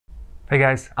Hey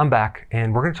guys, I'm back,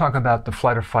 and we're going to talk about the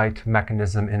flight or fight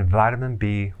mechanism in vitamin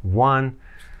B1, one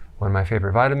of my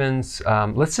favorite vitamins.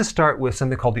 Let's just start with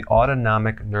something called the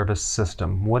autonomic nervous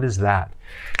system. What is that?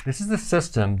 This is the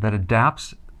system that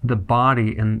adapts the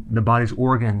body and the body's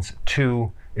organs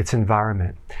to its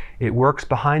environment. It works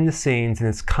behind the scenes and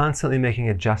it's constantly making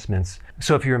adjustments.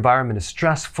 So if your environment is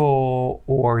stressful,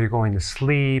 or you're going to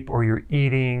sleep, or you're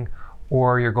eating,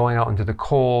 or you're going out into the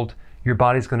cold, your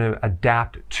body's going to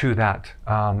adapt to that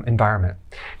environment.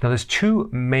 Now there's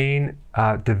two main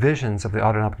divisions of the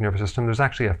autonomic nervous system. There's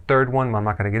actually a third one, but I'm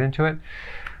not going to get into it.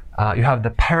 You have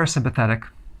the parasympathetic,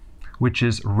 which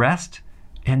is rest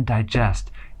and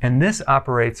digest. And this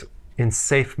operates in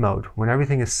safe mode. When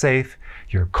everything is safe,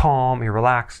 you're calm, you're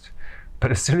relaxed.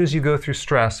 But as soon as you go through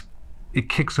stress, it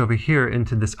kicks over here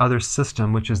into this other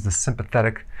system, which is the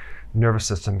sympathetic nervous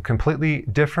system. Completely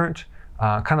different.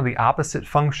 Kind of the opposite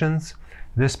functions.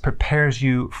 This prepares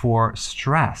you for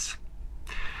stress.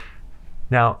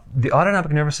 Now, the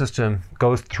autonomic nervous system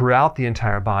goes throughout the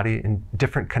entire body in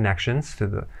different connections to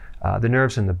the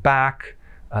nerves in the back,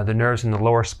 the nerves in the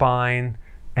lower spine,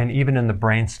 and even in the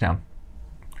brainstem.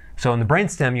 So in the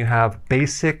brainstem, you have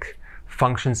basic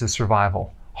functions of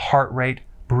survival: heart rate,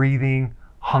 breathing,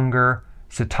 hunger,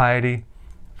 satiety,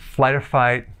 flight or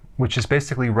fight, which is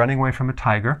basically running away from a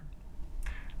tiger,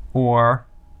 or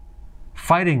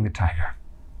fighting the tiger,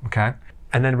 okay?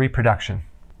 And then reproduction.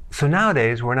 So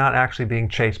nowadays, we're not actually being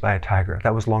chased by a tiger.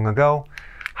 That was long ago.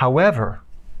 However,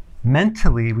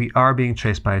 mentally, we are being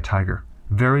chased by a tiger.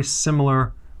 Very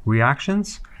similar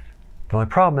reactions. The only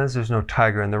problem is there's no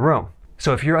tiger in the room.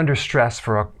 So if you're under stress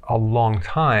for a long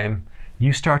time,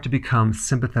 you start to become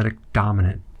sympathetic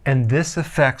dominant. And this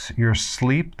affects your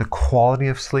sleep, the quality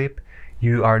of sleep.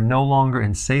 You are no longer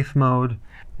in safe mode.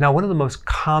 Now, one of the most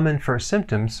common first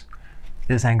symptoms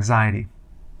is anxiety,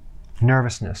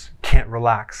 nervousness, can't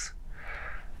relax.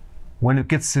 When it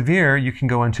gets severe, you can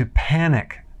go into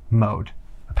panic mode,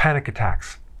 panic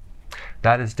attacks.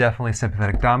 That is definitely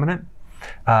sympathetic dominant.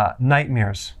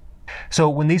 Nightmares. So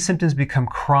when these symptoms become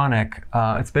chronic,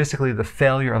 it's basically the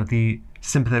failure of the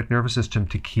sympathetic nervous system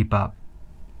to keep up.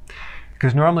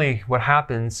 Because normally what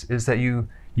happens is that you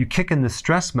kick in the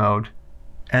stress mode,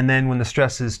 and then when the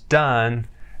stress is done,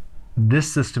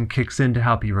 this system kicks in to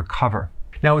help you recover.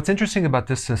 Now, what's interesting about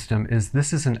this system is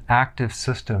this is an active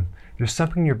system. There's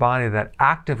something in your body that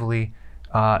actively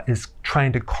is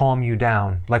trying to calm you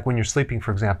down, like when you're sleeping,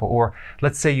 for example, or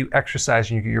let's say you exercise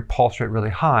and you get your pulse rate really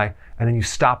high, and then you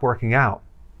stop working out.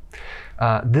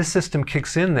 This system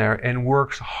kicks in there and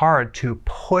works hard to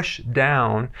push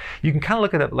down. You can kind of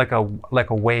look at it like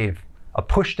a wave, a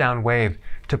push-down wave,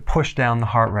 to push down the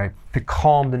heart rate, to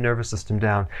calm the nervous system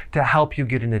down, to help you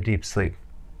get into deep sleep,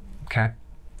 okay?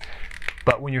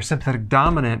 But when you're sympathetic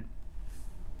dominant,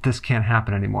 this can't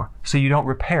happen anymore. So you don't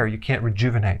repair, you can't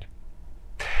rejuvenate.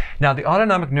 Now, the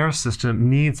autonomic nervous system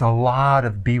needs a lot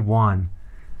of B1.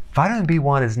 Vitamin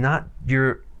B1 is not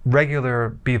your regular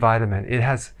B vitamin.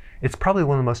 It's probably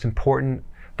one of the most important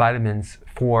vitamins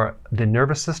for the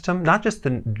nervous system, not just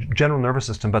the general nervous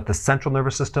system, but the central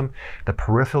nervous system, the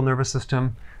peripheral nervous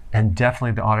system, and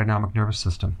definitely the autonomic nervous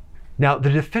system. Now, the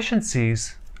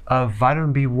deficiencies of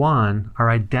vitamin B1 are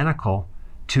identical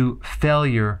to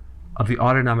failure of the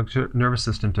autonomic nervous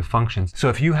system to function. So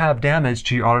if you have damage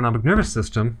to your autonomic nervous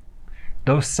system,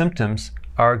 those symptoms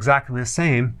are exactly the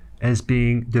same as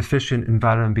being deficient in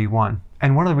vitamin B1.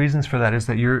 And one of the reasons for that is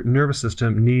that your nervous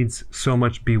system needs so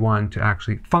much B1 to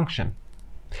actually function.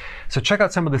 So check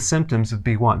out some of the symptoms of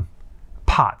B1.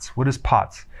 POTS. What is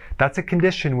POTS? That's a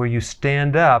condition where you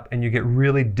stand up and you get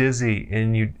really dizzy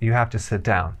and you have to sit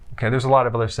down. Okay, there's a lot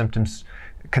of other symptoms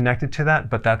connected to that,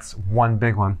 but that's one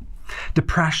big one.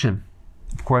 Depression.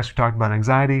 Of course, we talked about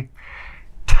anxiety.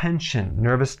 Tension,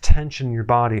 nervous tension in your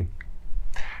body.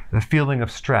 The feeling of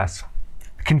stress.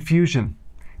 Confusion.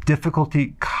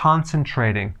 Difficulty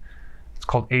concentrating. It's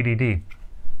called ADD.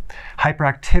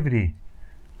 Hyperactivity.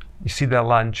 You see that a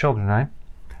lot in children, right?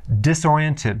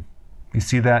 Disoriented. You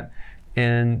see that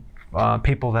in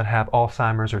people that have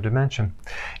Alzheimer's or dementia.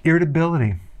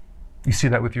 Irritability. You see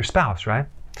that with your spouse, right?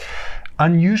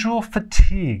 Unusual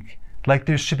fatigue. Like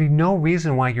there should be no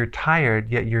reason why you're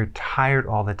tired, yet you're tired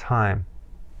all the time.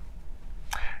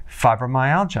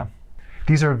 Fibromyalgia.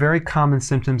 These are very common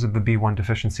symptoms of the B1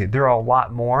 deficiency. There are a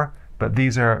lot more, but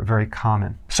these are very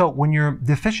common. So when you're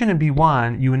deficient in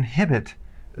B1, you inhibit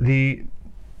the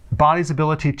body's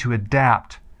ability to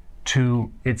adapt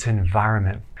to its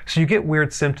environment. So you get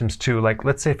weird symptoms too, like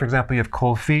let's say, for example, you have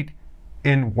cold feet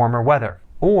in warmer weather.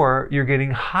 Or you're getting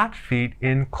hot feet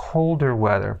in colder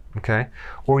weather, okay?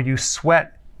 Or you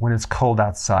sweat when it's cold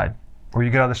outside. Or you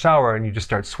get out of the shower and you just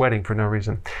start sweating for no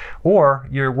reason. Or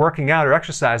you're working out or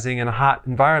exercising in a hot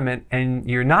environment and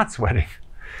you're not sweating.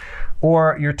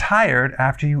 Or you're tired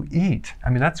after you eat. I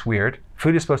mean, that's weird.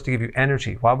 Food is supposed to give you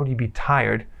energy. Why would you be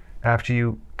tired after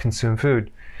you consume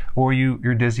food? Or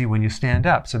you're dizzy when you stand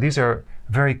up. So these are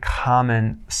very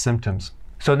common symptoms.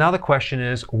 So now the question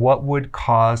is, what would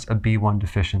cause a B1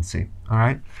 deficiency? All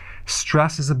right.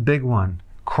 Stress is a big one.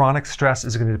 Chronic stress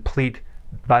is going to deplete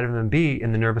vitamin B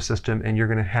in the nervous system, and you're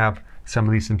going to have some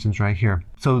of these symptoms right here.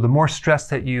 So the more stress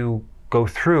that you go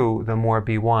through, the more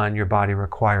B1 your body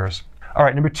requires. All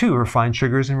right, number 2, refined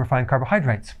sugars and refined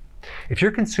carbohydrates. If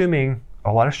you're consuming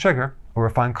a lot of sugar or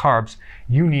refined carbs,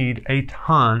 you need a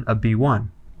ton of B1.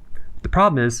 The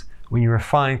problem is, when you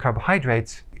refine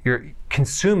carbohydrates, you're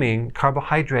consuming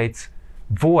carbohydrates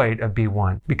void of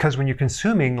B1. Because when you're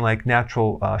consuming like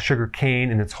natural sugar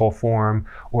cane in its whole form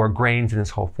or grains in its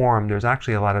whole form, there's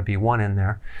actually a lot of B1 in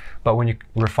there. But when you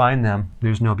refine them,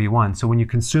 there's no B1. So when you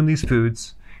consume these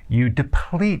foods, you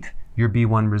deplete your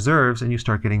B1 reserves and you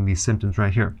start getting these symptoms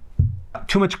right here.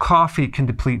 Too much coffee can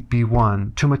deplete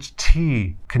B1. Too much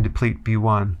tea can deplete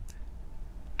B1.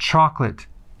 Chocolate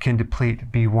can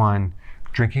deplete B1.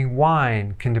 Drinking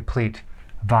wine can deplete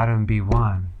vitamin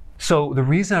B1. So the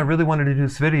reason I really wanted to do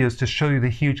this video is to show you the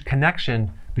huge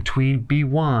connection between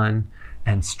B1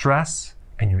 and stress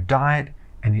and your diet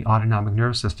and the autonomic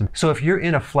nervous system. So if you're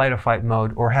in a flight or fight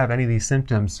mode or have any of these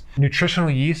symptoms, nutritional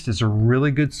yeast is a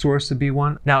really good source of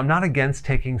B1. Now, I'm not against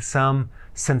taking some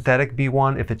synthetic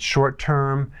B1 if it's short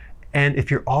term, and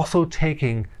if you're also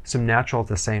taking some natural at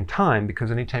the same time, because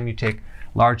anytime you take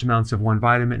large amounts of one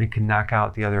vitamin, it can knock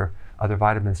out the other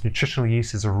vitamins. Nutritional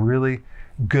yeast is a really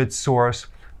good source.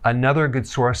 Another good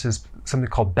source is something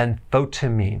called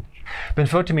benfortaimine.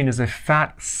 Benfortaimine is a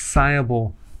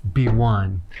fat-soluble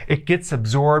B1. It gets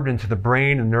absorbed into the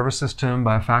brain and nervous system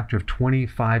by a factor of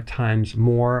 25 times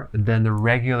more than the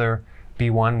regular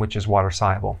B1, which is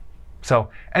water-soluble. So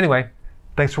anyway,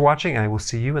 thanks for watching, and I will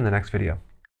see you in the next video.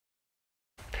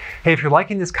 Hey, if you're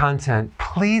liking this content,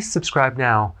 please subscribe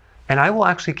now, and I will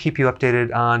actually keep you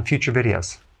updated on future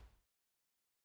videos.